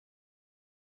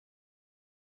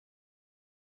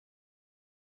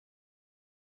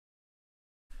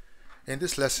In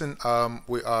this lesson,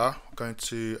 we are going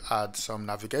to add some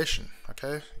navigation.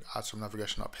 Okay, add some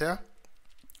navigation up here.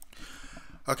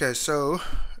 Okay, so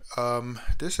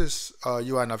this is a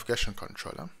UI navigation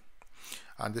controller,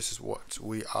 and this is what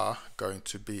we are going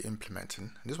to be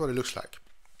implementing. This is what it looks like.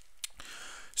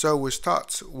 So we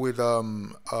start with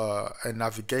a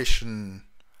navigation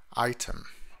item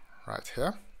right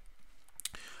here,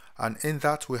 and in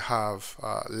that we have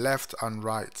left and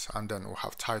right, and then we'll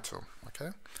have title.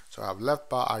 Okay, so I have left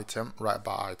bar item, right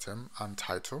bar item, and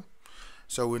title.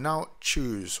 So we now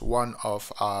choose one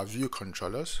of our view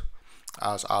controllers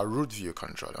as our root view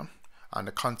controller, and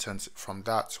the content from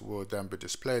that will then be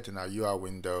displayed in our UI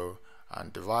window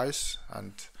and device,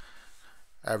 and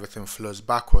everything flows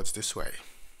backwards this way.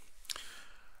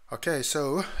 Okay,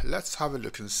 so let's have a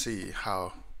look and see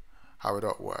how it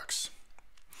all works.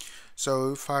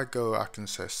 So if I go, I can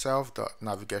say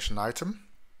self.navigation item.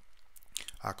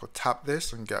 I could tap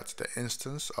this and get the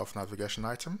instance of navigation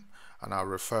item, and I'll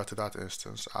refer to that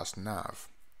instance as nav.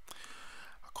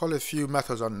 I'll call a few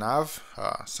methods on nav,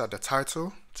 set the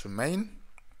title to main,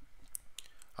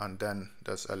 and then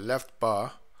there's a left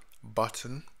bar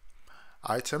button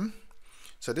item.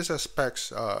 So this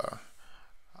expects a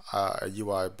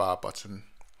UI bar button.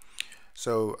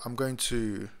 So I'm going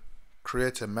to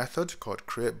create a method called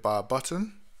create bar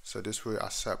button. So this will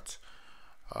accept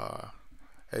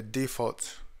a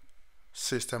default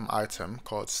system item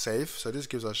called save. So this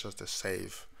gives us just a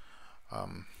save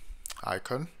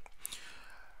icon,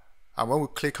 and when we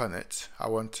click on it, I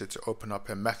want it to open up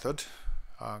a method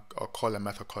or call a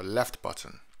method called left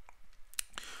button.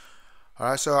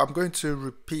 Alright, so I'm going to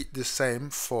repeat the same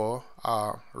for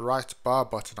our right bar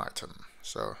button item.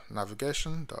 So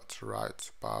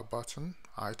navigation.right bar button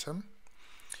item,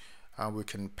 and we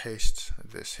can paste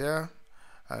this here.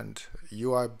 And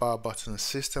UI bar button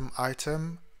system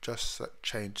item, just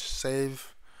change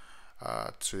save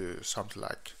to something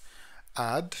like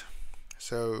add.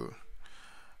 So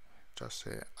just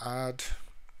say add.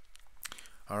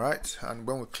 Alright, and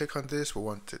when we click on this, we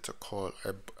want it to call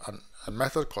a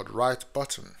method called right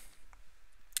button.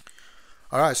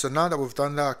 Alright, so now that we've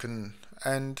done that, I can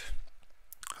end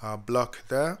our block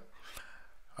there.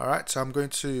 Alright, so I'm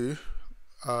going to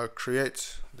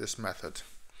create this method.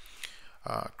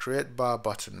 Create bar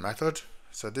button method.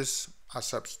 So this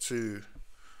accepts two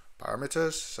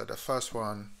parameters. So the first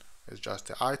one is just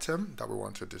the item that we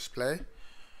want to display.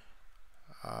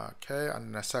 Okay,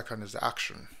 and the second is the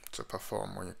action to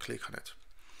perform when you click on it.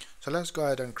 So let's go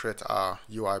ahead and create our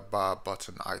UI bar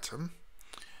button item.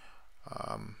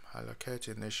 Allocate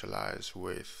initialize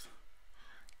with,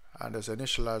 and there's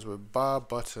initialize with bar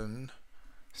button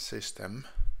system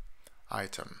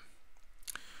item.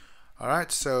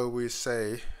 Alright, so we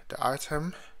say the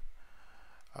item,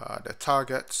 the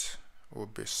target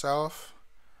would be self,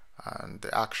 and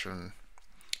the action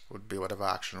would be whatever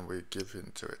action we give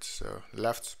into it. So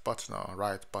left button or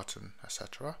right button,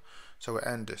 etc. So we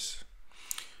end this.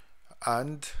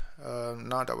 And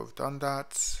now that we've done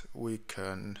that, we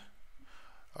can,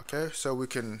 okay, so we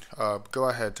can go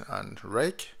ahead and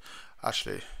rake.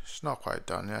 Actually, it's not quite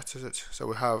done yet, is it? So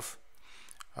we have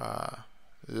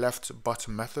left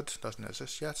button method doesn't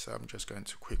exist yet, so I'm just going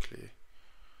to quickly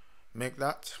make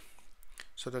that.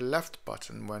 So the left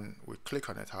button, when we click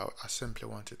on it, I simply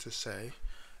want it to say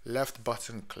left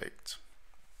button clicked,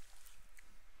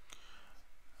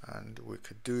 and we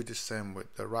could do the same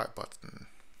with the right button.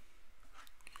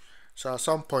 So at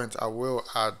some point I will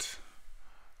add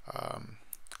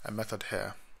a method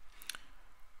here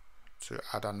to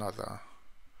add another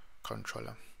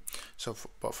controller. So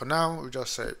but for now we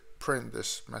just say print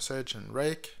this message and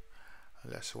rake,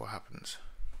 and let's see what happens.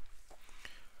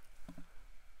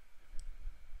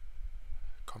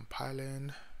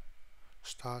 Compiling,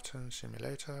 starting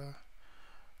simulator,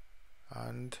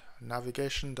 and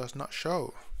navigation does not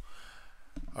show.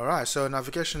 Alright, so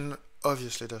navigation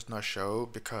obviously does not show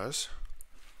because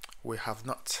we have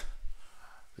not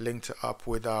linked it up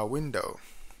with our window.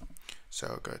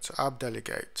 So go to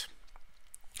AppDelegate.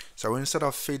 So instead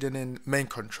of feeding in main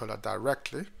controller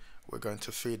directly, we're going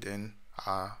to feed in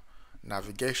our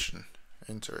navigation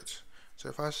into it. So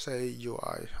if I say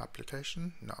UI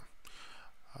application, no,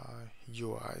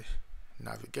 UI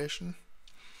navigation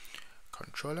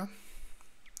controller,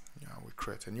 we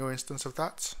create a new instance of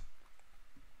that,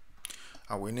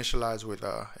 and we initialize with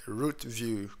a root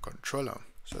view controller.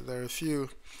 So there are a few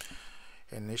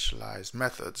initialize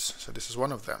methods, so this is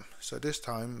one of them. So this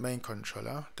time main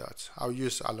controller dot, I'll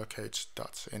use allocate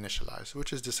dot initialize,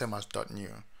 which is the same as dot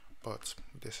new, but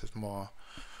this is more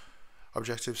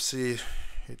Objective-C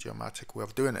idiomatic way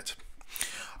of doing it.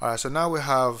 Alright, so now we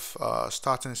have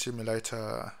starting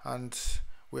simulator and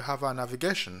we have our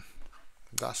navigation.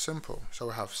 That's simple. So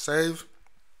we have save,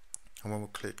 and when we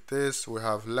click this, we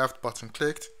have left button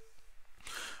clicked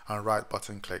and right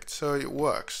button clicked. So it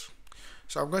works.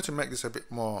 So I'm going to make this a bit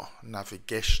more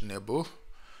navigationable.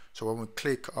 So when we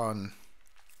click on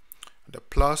the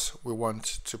plus, we want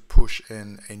to push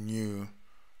in a new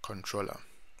controller.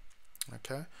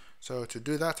 Okay, so to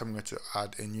do that, I'm going to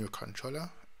add a new controller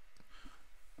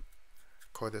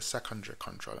called the secondary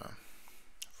controller,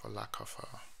 for lack of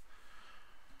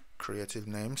creative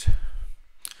names.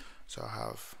 So I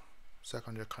have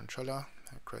secondary controller,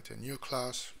 I create a new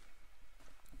class.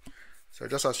 So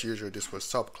just as usual, this was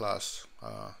subclass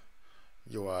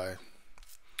UI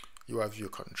view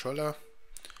controller,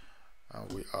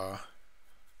 and we are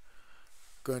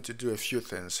going to do a few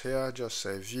things here. Just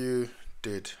say view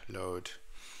did load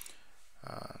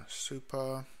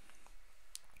super.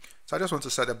 So I just want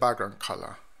to set the background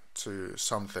color to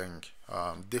something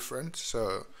different.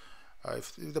 So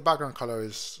if the background color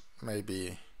is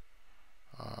maybe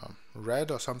red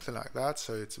or something like that,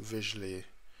 so it's visually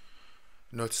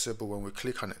noticeable when we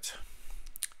click on it.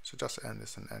 So just end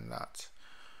this and end that.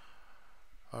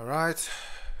 Alright,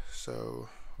 so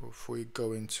if we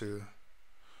go into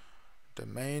the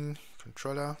main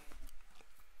controller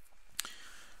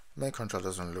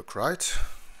doesn't look right.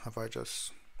 Have I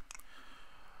just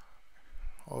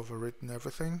overwritten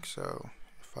everything? So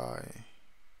if I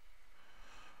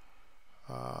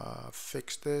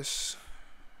fix this,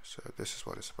 so this is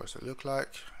what it's supposed to look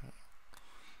like,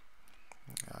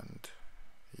 and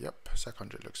yep,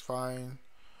 secondary looks fine,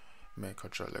 main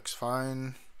controller looks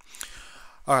fine.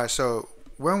 Alright, so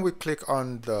when we click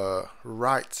on the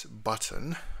right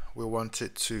button, we want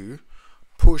it to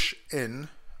push in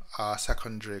our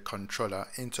secondary controller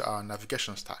into our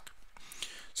navigation stack.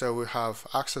 So we have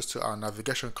access to our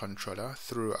navigation controller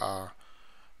through our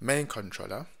main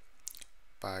controller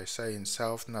by saying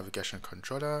self navigation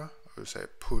controller. We say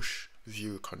push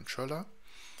view controller,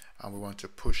 and we want to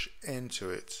push into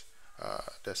it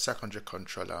the secondary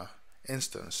controller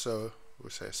instance. So we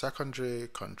say secondary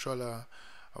controller,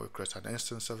 and we create an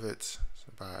instance of it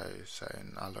by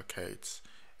saying allocate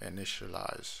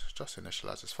initialize. Just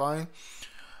initialize is fine.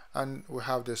 And we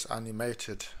have this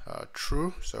animated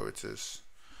true, so it is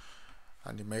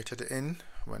animated in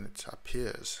when it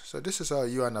appears. So this is our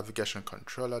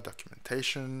UINavigatonController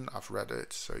documentation. I've read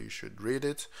it, so you should read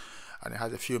it. And it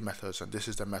has a few methods, and this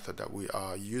is the method that we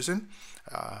are using.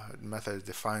 The method is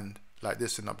defined like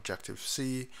this in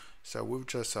Objective-C. So we've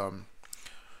just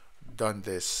done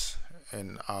this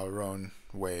in our own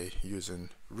way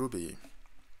using Ruby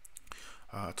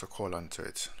to call onto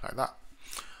it like that.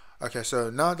 Okay, so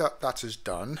now that that is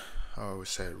done, I will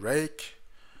say rake,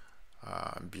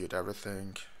 build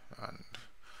everything, and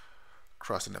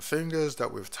crossing the fingers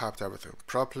that we've tapped everything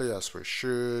properly as we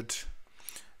should.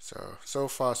 So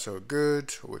far so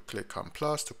good. We click on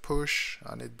plus to push,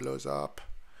 and it blows up.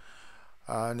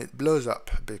 And it blows up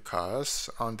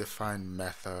because undefined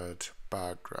method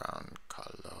background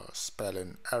color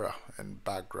spelling error in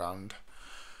background,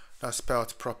 not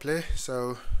spelled properly.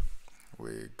 So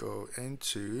we go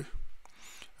into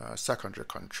secondary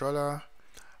controller,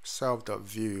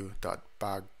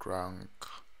 self.view.background,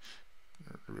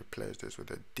 replace this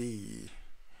with a D.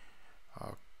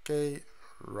 Okay,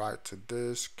 write to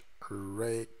disk,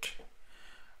 rake,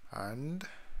 and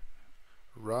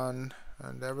run,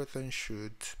 and everything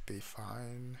should be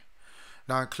fine.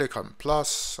 Now click on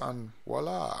plus, and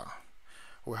voila,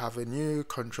 we have a new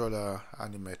controller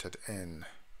animated in.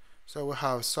 So we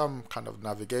have some kind of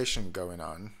navigation going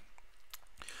on.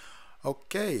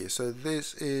 Okay, so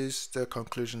this is the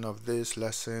conclusion of this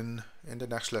lesson. In the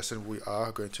next lesson, we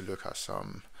are going to look at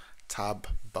some tab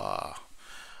bar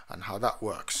and how that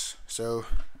works. So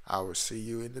I will see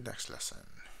you in the next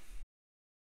lesson.